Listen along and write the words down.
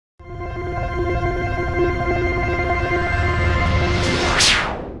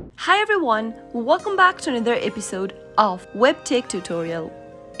Hi everyone, welcome back to another episode of Webtech Tutorial.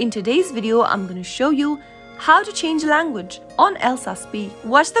 In today's video, I'm going to show you how to change language on ELSA Speak.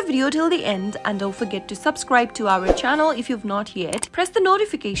 Watch the video till the end and don't forget to subscribe to our channel if you've not yet. Press the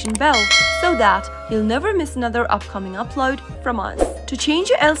notification bell so that you'll never miss another upcoming upload from us. To change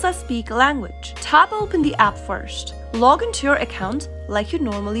your ELSA Speak language, tap open the app first. Log into your account like you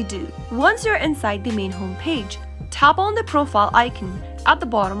normally do. Once you're inside the main home page, tap on the profile icon at the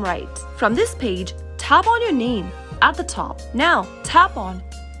bottom right. From this page, tap on your name at the top. Now, tap on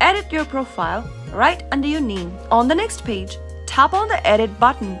Edit Your Profile right under your name. On the next page, tap on the Edit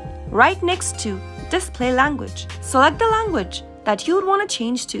button right next to Display Language. Select the language that you would want to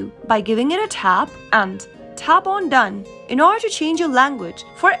change to by giving it a tap and tap on Done in order to change your language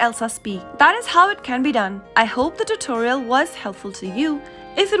for ELSA Speak. That is how it can be done. I hope the tutorial was helpful to you.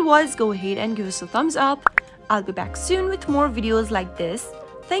 If it was, go ahead and give us a thumbs up. I'll be back soon with more videos like this.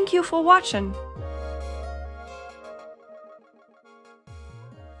 Thank you for watching.